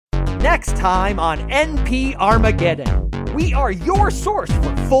Next time on NP Armageddon, we are your source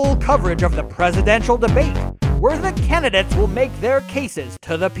for full coverage of the presidential debate, where the candidates will make their cases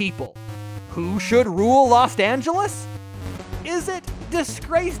to the people. Who should rule Los Angeles? Is it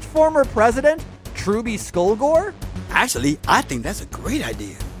disgraced former president Truby Skolgore? Actually, I think that's a great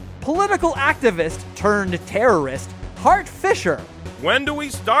idea. Political activist turned terrorist Hart Fisher? When do we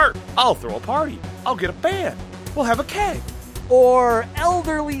start? I'll throw a party. I'll get a band. We'll have a keg. Or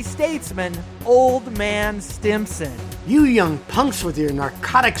elderly statesman Old Man Stimson? You young punks with your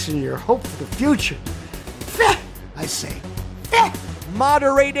narcotics and your hope for the future. Feh, I say. Feh.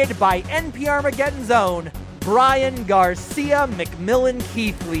 Moderated by NP Armageddon's own Brian Garcia McMillan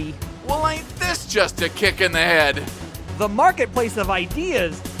Keithley. Well, ain't this just a kick in the head? The marketplace of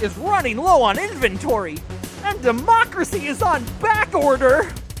ideas is running low on inventory, and democracy is on back order.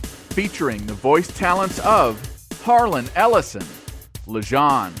 Featuring the voice talents of Harlan Ellison,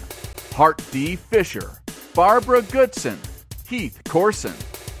 LeJean, Hart D. Fisher, Barbara Goodson, Heath Corson,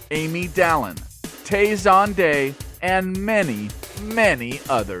 Amy Dallin, Tay Zonday, and many, many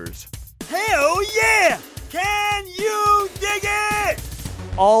others. Hell yeah! Can you dig it?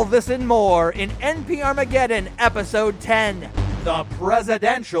 All this and more in NP Armageddon Episode 10, The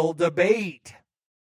Presidential Debate.